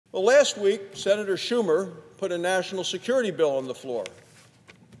Well, last week, Senator Schumer put a national security bill on the floor.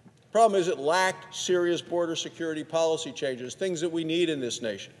 The problem is it lacked serious border security policy changes, things that we need in this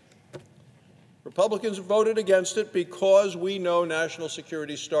nation. Republicans voted against it because we know national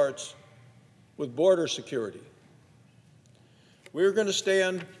security starts with border security. We're going to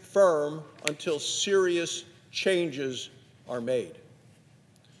stand firm until serious changes are made.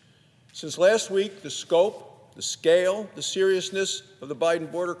 Since last week, the scope, the scale, the seriousness of the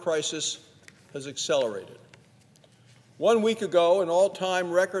Biden border crisis has accelerated. 1 week ago, an all-time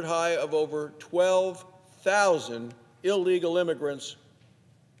record high of over 12,000 illegal immigrants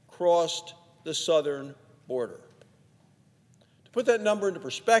crossed the southern border. To put that number into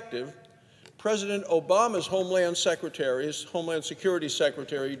perspective, President Obama's Homeland Secretary, his Homeland Security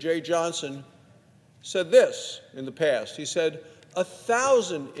Secretary, Jay Johnson, said this in the past. He said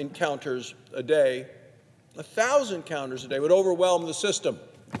 1,000 encounters a day would overwhelm the system.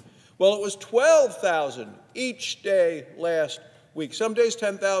 Well, it was 12,000 each day last week. Some days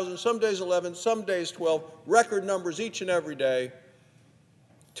 10,000, some days 11, some days 12, record numbers each and every day.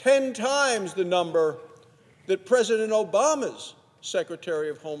 10 times the number that President Obama's Secretary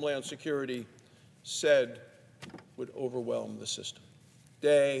of Homeland Security said would overwhelm the system,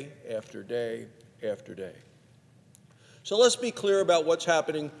 day after day after day. So let's be clear about what's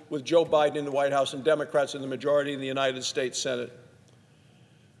happening with Joe Biden in the White House and Democrats in the majority in the United States Senate.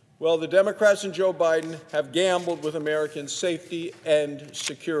 Well, the Democrats and Joe Biden have gambled with American safety and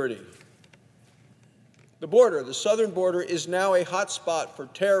security. The border, the southern border, is now a hot spot for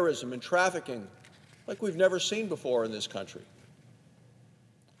terrorism and trafficking like we've never seen before in this country.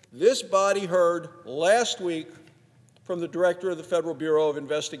 This body heard last week from the director of the Federal Bureau of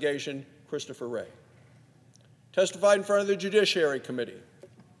Investigation, Christopher Wray. Testified in front of the Judiciary Committee.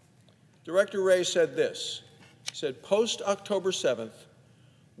 Director Wray said this. He said, post-October 7th,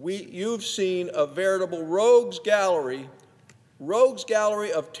 you've seen a veritable rogues gallery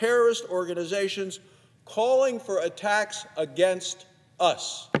of terrorist organizations calling for attacks against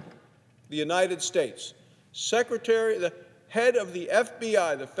us, the United States. The head of the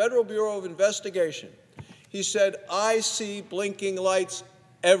FBI, the Federal Bureau of Investigation, he said, I see blinking lights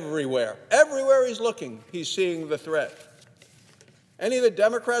everywhere. Everywhere he's looking, he's seeing the threat. Any of the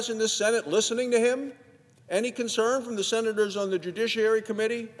Democrats in this Senate listening to him? Any concern from the senators on the Judiciary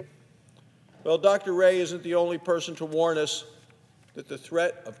Committee? Well, Dr. Wray isn't the only person to warn us that the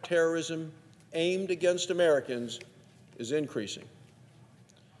threat of terrorism aimed against Americans is increasing.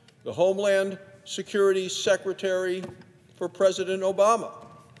 The Homeland Security Secretary for President Obama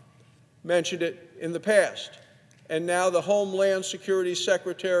mentioned it in the past. And now the Homeland Security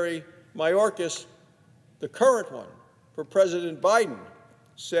Secretary Mayorkas, the current one for President Biden,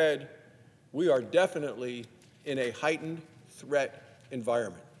 said, we are definitely in a heightened threat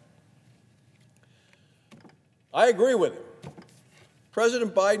environment. I agree with him.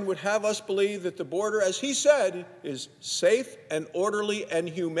 President Biden would have us believe that the border, as he said, is safe and orderly and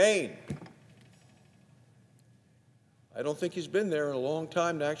humane. I don't think he's been there in a long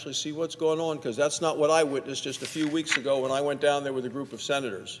time to actually see what's going on, because that's not what I witnessed just a few weeks ago when I went down there with a group of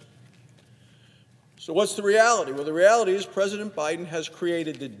senators. So what's the reality? Well, the reality is President Biden has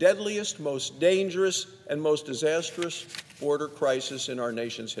created the deadliest, most dangerous, and most disastrous border crisis in our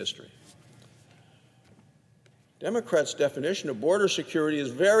nation's history. Democrats' definition of border security is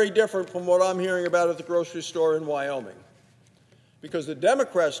very different from what I'm hearing about at the grocery store in Wyoming. Because the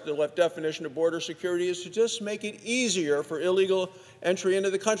Democrats' definition of border security is to just make it easier for illegal entry into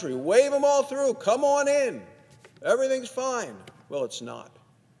the country. Wave them all through. Come on in. Everything's fine. Well, it's not.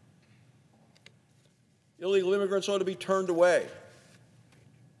 Illegal immigrants ought to be turned away.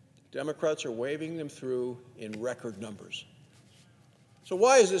 Democrats are waving them through in record numbers. So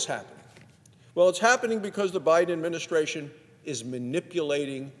why is this happening? Well, it's happening because the Biden administration is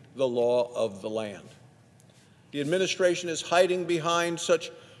manipulating the law of the land. The administration is hiding behind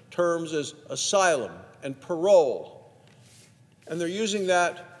such terms as asylum and parole, and they're using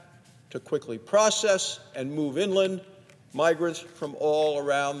that to quickly process and move inland migrants from all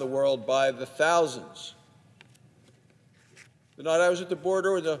around the world by the thousands. The night I was at the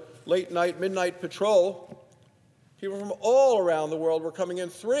border with the late-night, midnight patrol, people from all around the world were coming in.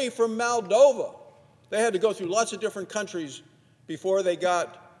 3 from Moldova. They had to go through lots of different countries before they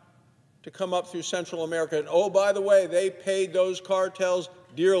got to come up through Central America. And oh, by the way, they paid those cartels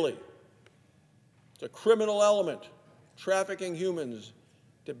dearly. It's a criminal element, trafficking humans,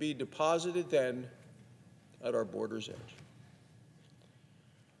 to be deposited then at our border's edge.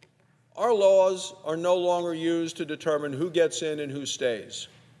 Our laws are no longer used to determine who gets in and who stays.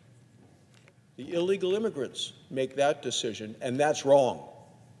 The illegal immigrants make that decision, and that's wrong.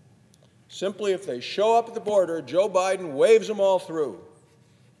 Simply, if they show up at the border, Joe Biden waves them all through.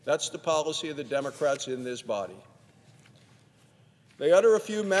 That's the policy of the Democrats in this body. They utter a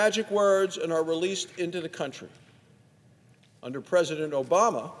few magic words and are released into the country. Under President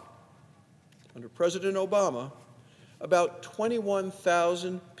Obama, about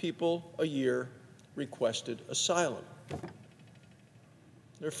 21,000 people a year requested asylum.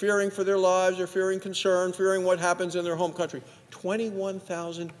 They're fearing for their lives, they're fearing concern, fearing what happens in their home country.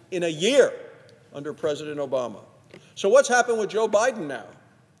 21,000 in a year under President Obama. So what's happened with Joe Biden now?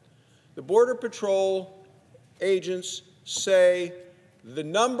 The Border Patrol agents say the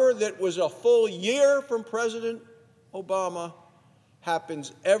number that was a full year from President Obama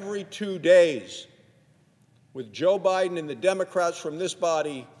happens every 2 days, with Joe Biden and the Democrats from this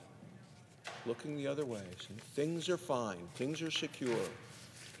body looking the other way, saying things are fine, things are secure.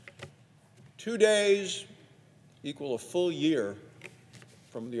 2 days equal a full year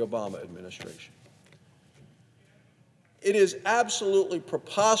from the Obama administration. It is absolutely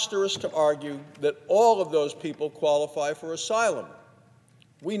preposterous to argue that all of those people qualify for asylum.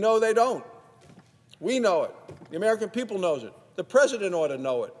 We know they don't. We know it. The American people knows it. The president ought to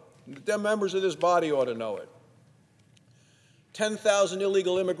know it. The members of this body ought to know it. 10,000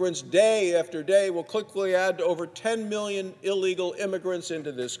 illegal immigrants day after day will quickly add to over 10 million illegal immigrants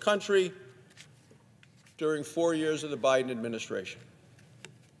into this country during 4 years of the Biden administration.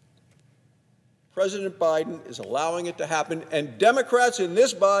 President Biden is allowing it to happen, and Democrats in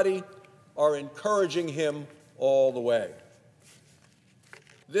this body are encouraging him all the way.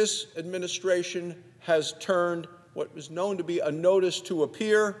 This administration has turned what was known to be a notice to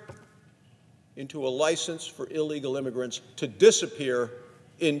appear into a license for illegal immigrants to disappear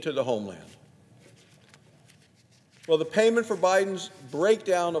into the homeland. Well, the payment for Biden's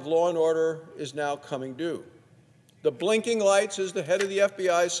breakdown of law and order is now coming due. The blinking lights, as the head of the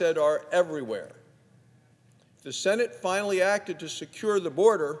FBI said, are everywhere. If the Senate finally acted to secure the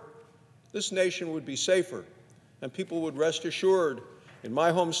border, this nation would be safer, and people would rest assured in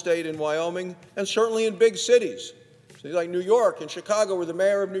my home state in Wyoming, and certainly in big cities, cities like New York and Chicago, where the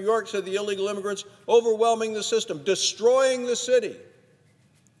mayor of New York said the illegal immigrants overwhelming the system, destroying the city.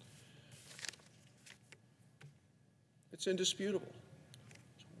 It's indisputable.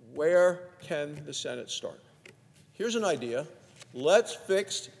 Where can the Senate start? Here's an idea. Let's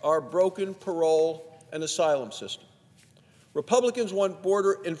fix our broken parole and asylum system. Republicans want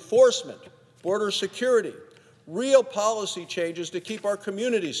border enforcement, border security, real policy changes to keep our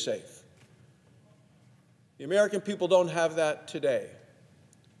communities safe. The American people don't have that today.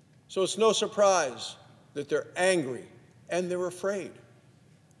 So it's no surprise that they're angry and they're afraid.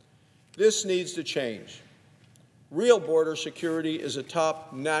 This needs to change. Real border security is a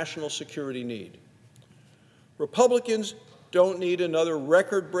top national security need. Republicans don't need another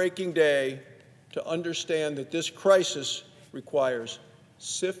record-breaking day to understand that this crisis requires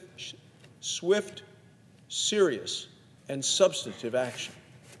swift, serious, and substantive action.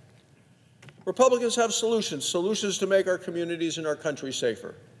 Republicans have solutions to make our communities and our country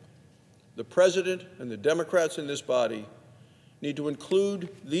safer. The President and the Democrats in this body need to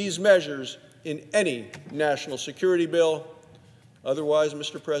include these measures in any national security bill. Otherwise,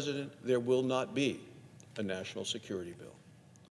 Mr. President, there will not be a national security bill.